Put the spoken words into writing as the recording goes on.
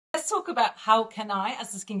talk about how can I,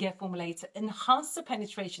 as a skincare formulator, enhance the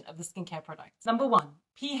penetration of the skincare product. Number one,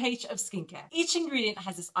 pH of skincare. Each ingredient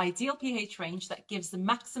has its ideal pH range that gives the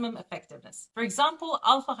maximum effectiveness. For example,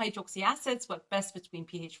 alpha hydroxy acids work best between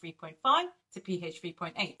pH 3.5 to pH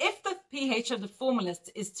 3.8. If the pH of the formula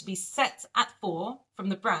is to be set at 4 from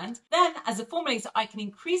the brand, then as a formulator, I can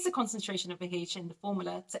increase the concentration of pH in the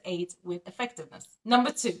formula to aid with effectiveness.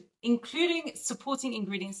 Number two, including supporting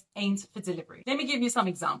ingredients aimed for delivery. Let me give you some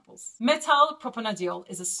examples. Methyl propanediol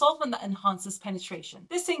is a solvent that enhances penetration.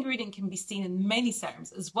 This ingredient can be seen in many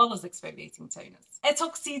serums as well as exfoliating toners.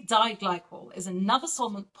 Ethoxy diglycol is another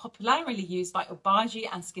solvent popularly used by Obagi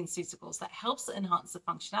and SkinCeuticals that helps to enhance the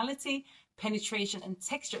functionality, penetration and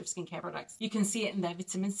texture of skincare products. You can see it in their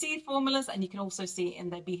vitamin C formulas, and you can also see it in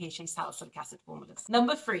their BHA salicylic acid formulas.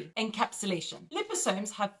 Number three, encapsulation.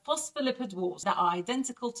 Liposomes have phospholipid walls that are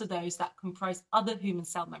identical to those that comprise other human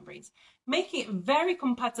cell membranes, making it very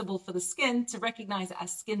compatible for the skin to recognize it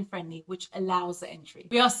as skin friendly, which allows the entry.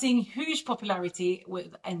 We are seeing huge popularity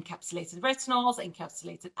with encapsulated retinols,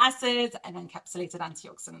 encapsulated acids, and encapsulated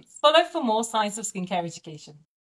antioxidants. Follow for more science of skincare education.